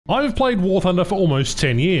I've played WarThunder for almost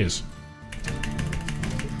 10 years.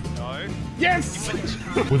 No. Yes!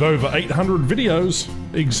 With over 800 videos,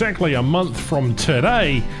 exactly a month from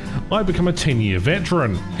today, I become a 10-year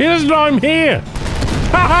veteran. Here's why I'm here!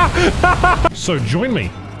 So join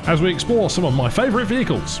me as we explore some of my favourite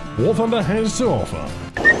vehicles WarThunder has to offer.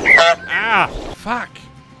 Ah! Fuck!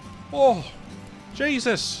 Oh,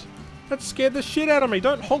 Jesus! That scared the shit out of me.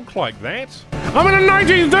 Don't honk like that. I'm in a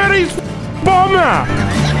 1930s bomber!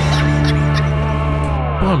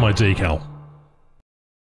 Buy my decal.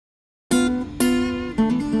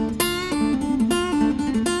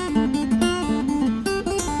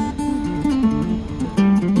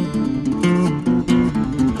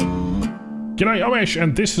 G'day, I'm Ash,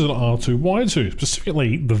 and this is an R2y2,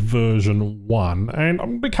 specifically the version 1, and I'm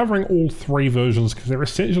going to be covering all three versions because they're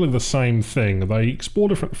essentially the same thing. They explore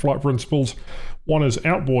different flight principles. One is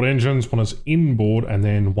outboard engines, one is inboard, and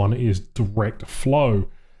then one is direct flow.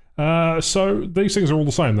 So these things are all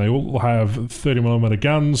the same. They all have 30mm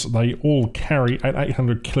guns, they all carry an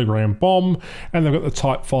 800kg bomb, and they've got the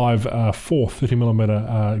Type 5 4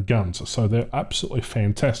 30mm guns, so they're absolutely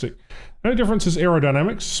fantastic. The only difference is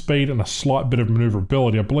aerodynamics, speed, and a slight bit of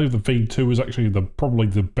maneuverability. I believe the V2 is actually probably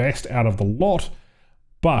the best out of the lot,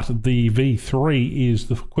 but the V3 is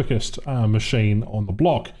the quickest machine on the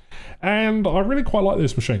block. And I really quite like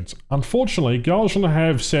these machines. Unfortunately, Galshan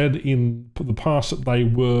have said in the past that they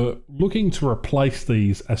were looking to replace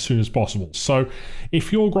these as soon as possible. So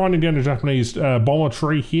if you're grinding down a Japanese bomber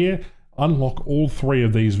tree here, unlock all three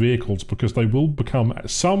of these vehicles because they will become at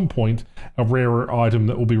some point a rarer item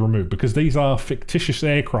that will be removed, because these are fictitious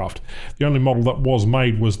aircraft. The only model that was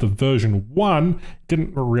made was the version 1. It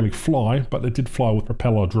didn't really fly, but it did fly with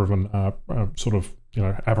propeller driven sort of, you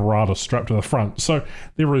know, apparatus strapped to the front. So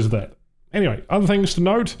there is that. Anyway, other things to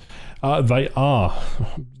note, they are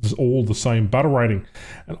all the same battle rating,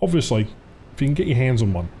 and obviously if you can get your hands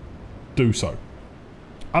on one, do so.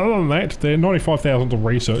 Other than that, they're 95,000 to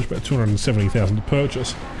research, but 270,000 to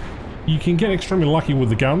purchase. You can get extremely lucky with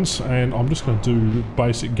the guns, and I'm just going to do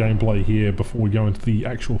basic gameplay here before we go into the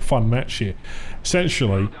actual fun match here.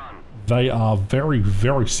 Essentially, they are very,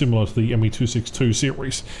 very similar to the ME262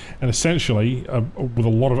 series, and essentially, with a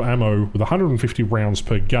lot of ammo, with 150 rounds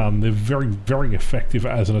per gun, they're very, very effective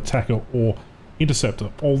as an attacker or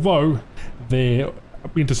interceptor, although their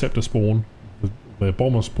interceptor spawn, their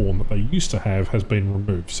bomber spawn that they used to have, has been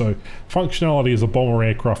removed. So functionality as a bomber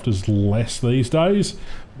aircraft is less these days,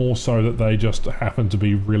 more so that they just happen to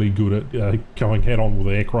be really good at going head on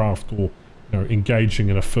with aircraft, or engaging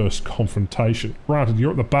in a first confrontation. Granted,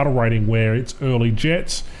 you're at the battle rating where it's early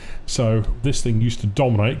jets, so this thing used to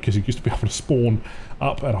dominate because you used to be able to spawn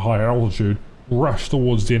up at a higher altitude, rush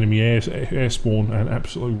towards the enemy air spawn, and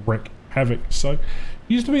absolutely wreak havoc. So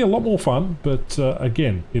used to be a lot more fun, but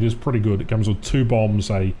again, it is pretty good. It comes with 2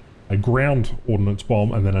 bombs, a ground ordnance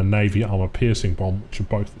bomb, and then a Navy armor piercing bomb, which are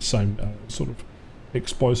both the same sort of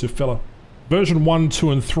explosive fella. Version 1,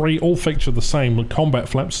 2, and 3 all feature the same combat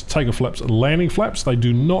flaps, takeoff flaps, and landing flaps. They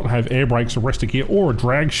do not have air brakes, a rest gear, or a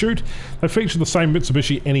drag chute. They feature the same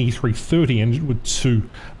Mitsubishi NE330 engine with 2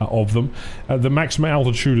 of them. The maximum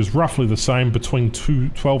altitude is roughly the same, between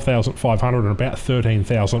 12,500 and about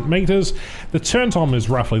 13,000 meters. The turn time is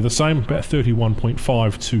roughly the same, about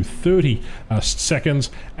 31.5 to 30 seconds,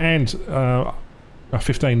 and a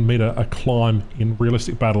 15-meter climb in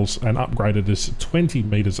realistic battles, and upgraded is 20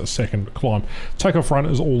 meters a second climb. Takeoff run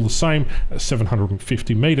is all the same at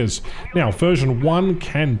 750 meters. Now, version 1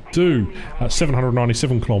 can do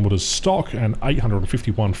 797 kilometers stock and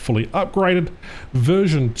 851 fully upgraded.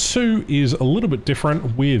 Version 2 is a little bit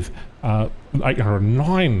different, with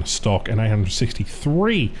 809 stock and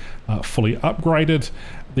 863 fully upgraded.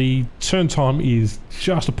 The turn time is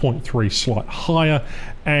just a 0.3 slight higher,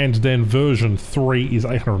 and then version 3 is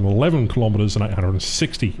 811 kilometers and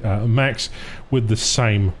 860 max, with the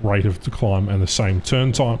same rate of climb and the same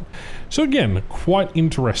turn time. So again, quite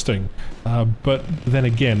interesting, but then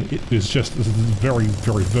again, it is just very,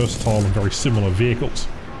 very versatile and very similar vehicles.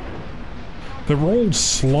 They're all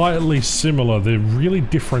slightly similar. The really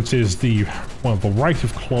difference is the rate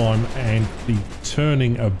of climb and the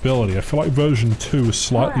turning ability. I feel like version 2 is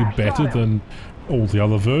slightly better than all the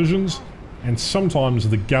other versions, and sometimes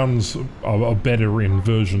the guns are better in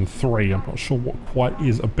version 3. I'm not sure what quite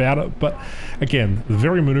is about it, but again,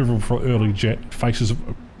 very maneuverable for early jet, faces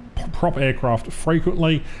prop aircraft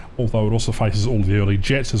frequently, although it also faces all the early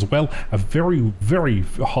jets as well. A very, very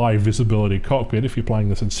high visibility cockpit if you're playing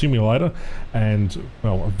this in simulator, and,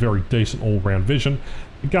 well, a very decent all-round vision.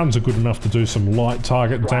 The guns are good enough to do some light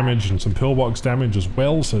target damage and some pillbox damage as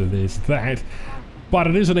well, so there's that. But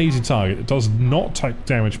it is an easy target. It does not take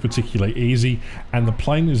damage particularly easy, and the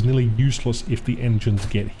plane is nearly useless if the engines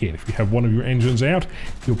get hit. If you have one of your engines out,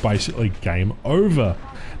 you're basically game over.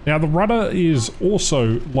 Now the rudder is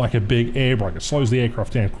also like a big air brake. It slows the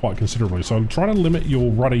aircraft down quite considerably, so try to limit your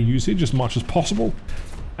rudder usage as much as possible,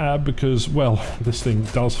 because, well, this thing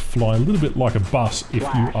does fly a little bit like a bus if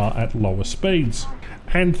you are at lower speeds.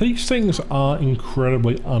 And these things are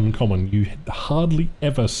incredibly uncommon. You hardly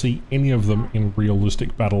ever see any of them in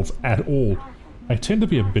realistic battles at all. They tend to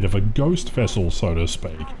be a bit of a ghost vessel, so to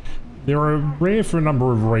speak. They're rare for a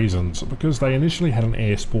number of reasons, because they initially had an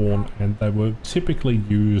air spawn and they were typically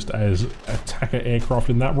used as attacker aircraft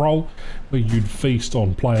in that role, where you'd feast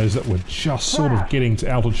on players that were just sort of getting to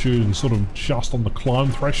altitude and sort of just on the climb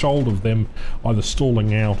threshold of them either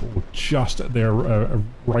stalling out or just at their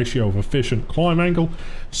ratio of efficient climb angle.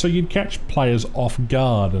 So you'd catch players off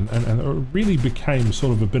guard, and it really became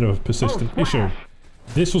sort of a bit of a persistent issue.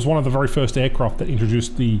 This was one of the very first aircraft that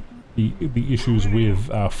introduced the issues with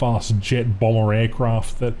fast jet bomber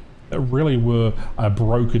aircraft that really were a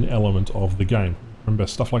broken element of the game. Remember,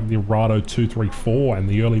 stuff like the R2y2 and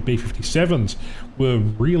the early B-57s were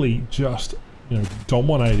really just, you know,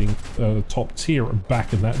 dominating the top tier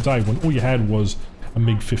back in that day, when all you had was a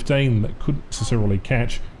MiG-15 that couldn't necessarily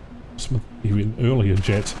catch some of the even earlier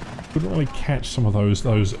jets, couldn't really catch some of those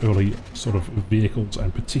early sort of vehicles,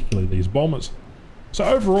 and particularly these bombers. So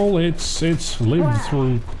overall, it's lived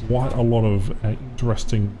through quite a lot of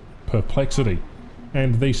interesting perplexity.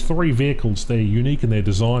 And these three vehicles, they're unique in their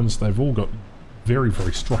designs. They've all got very,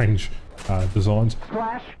 very strange designs,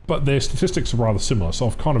 but their statistics are rather similar. So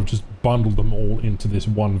I've kind of just bundled them all into this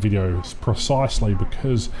one video precisely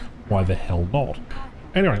because why the hell not?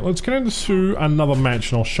 Anyway, let's get into another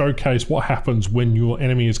match and I'll showcase what happens when your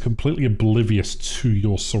enemy is completely oblivious to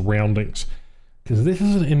your surroundings, because this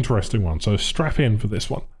is an interesting one, so strap in for this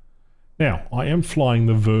one. Now, I am flying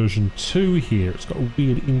the version 2 here. It's got a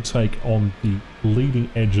weird intake on the leading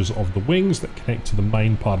edges of the wings that connect to the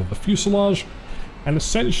main part of the fuselage, and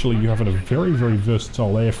essentially you have a very, very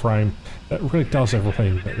versatile airframe that really does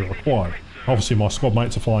everything that you're required. Obviously my squad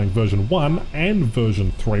mates are flying version 1 and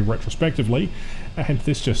version 3 retrospectively, and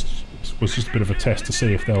this was just a bit of a test to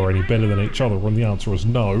see if they were any better than each other, and the answer is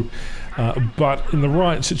no. But in the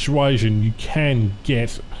right situation you can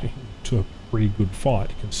get to a pretty good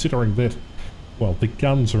fight, considering that, well, the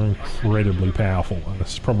guns are incredibly powerful, and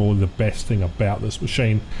this is probably the best thing about this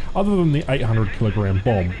machine, other than the 800 kilogram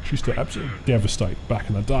bomb, which used to absolutely devastate back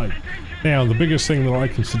in the day. Now, the biggest thing that I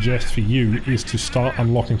can suggest for you is to start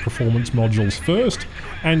unlocking performance modules first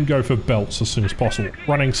and go for belts as soon as possible.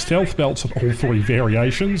 Running stealth belts on all three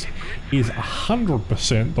variations is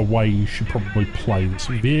 100% the way you should probably play this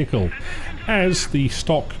vehicle, as the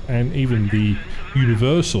stock and even the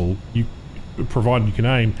universal, provided you can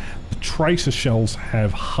aim, the tracer shells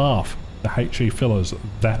have half the HE fillers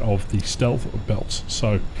that of the stealth belts,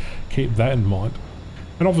 so keep that in mind.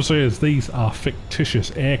 And obviously, as these are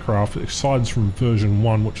fictitious aircraft, aside from version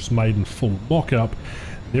 1, which was made in full mock-up,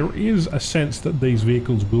 there is a sense that these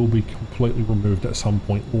vehicles will be completely removed at some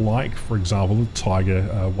point, like, for example, the Tiger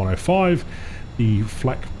 105, the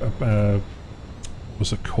flak,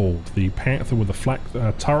 what's it called? The Panther with the flak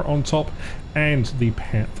turret on top, and the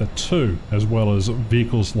Panther 2, as well as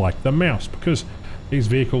vehicles like the Mouse, because these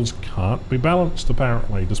vehicles can't be balanced,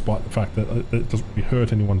 apparently, despite the fact that it doesn't really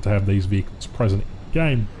hurt anyone to have these vehicles present in the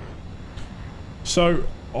game. So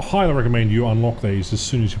I highly recommend you unlock these as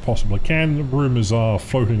soon as you possibly can. Rumours are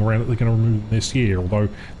floating around that they're going to remove them this year, although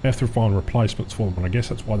they have to find replacements for them, and I guess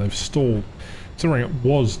that's why they've stalled. Considering it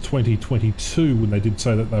was 2022 when they did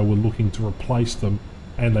say that they were looking to replace them,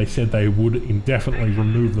 and they said they would indefinitely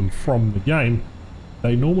remove them from the game,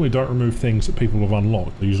 they normally don't remove things that people have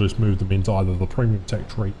unlocked. They usually just move them into either the premium tech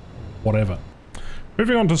tree or whatever.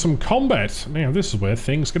 Moving on to some combat. Now this is where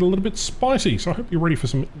things get a little bit spicy, so I hope you're ready for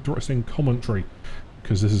some interesting commentary,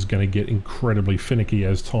 because this is going to get incredibly finicky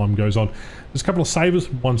as time goes on. There's a couple of Sabres,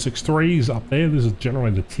 163s up there. This is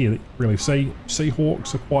generally the tier that you really see.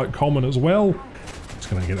 Seahawks are quite common as well. It's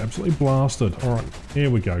going to get absolutely blasted. Alright, here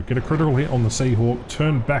we go. Get a critical hit on the Seahawk,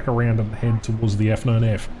 turn back around and head towards the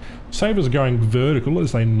F9F. Sabres are going vertical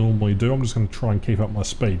as they normally do. I'm just going to try and keep up my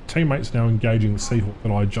speed. Teammates now engaging the Seahawk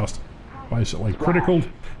that I just basically criticaled.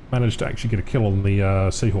 Managed to actually get a kill on the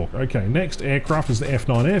Seahawk. Okay, next aircraft is the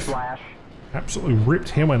F9F. Absolutely ripped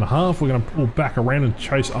him in half. We're going to pull back around and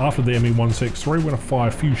chase after the ME-163. We're going to fire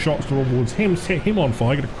a few shots towards him, set him on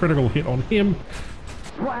fire, get a critical hit on him.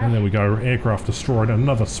 And there we go, aircraft destroyed,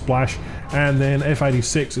 another splash. And then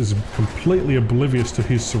F-86 is completely oblivious to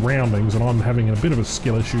his surroundings, and I'm having a bit of a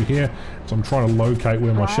skill issue here. So I'm trying to locate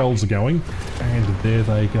where my shells are going. And there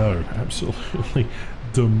they go, absolutely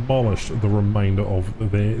demolished the remainder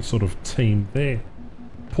of their sort of team there.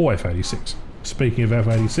 Poor F-86. Speaking of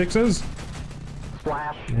F-86s,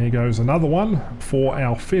 there goes another one for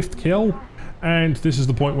our 5th kill. And this is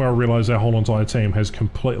the point where I realise our whole entire team has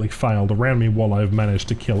completely failed around me while I've managed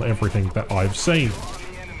to kill everything that I've seen.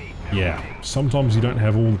 Yeah, sometimes you don't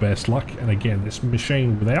have all the best luck, and again, this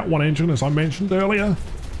machine without one engine, as I mentioned earlier,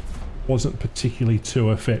 wasn't particularly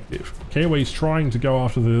too effective. Kiwi's trying to go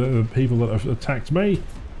after the people that have attacked me.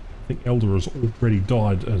 I think Elder has already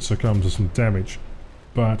died and succumbed to some damage.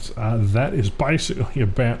 But that is basically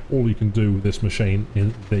about all you can do with this machine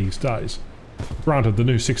in these days. Granted, the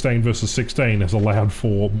new 16 versus 16 has allowed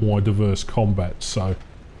for more diverse combat, so,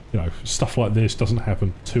 you know, stuff like this doesn't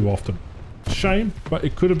happen too often. Shame, but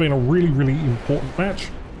it could have been a really, really important match.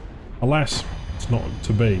 Alas, it's not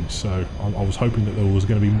to be, so I was hoping that there was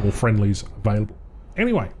going to be more friendlies available.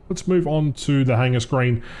 Anyway, let's move on to the hangar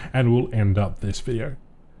screen, and we'll end up this video.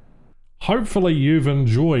 Hopefully you've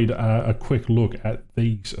enjoyed a quick look at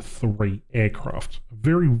these 3 aircraft.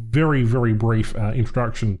 Very, very, very brief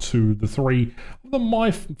introduction to the 3 of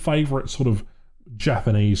my favourite sort of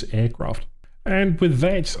Japanese aircraft. And with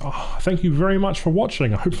that, thank you very much for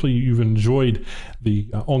watching. Hopefully you've enjoyed the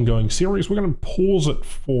ongoing series. We're going to pause it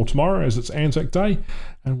for tomorrow as it's Anzac Day,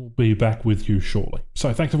 and we'll be back with you shortly.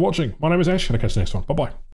 So thanks for watching. My name is Ash, and I'll catch you next one. Bye-bye.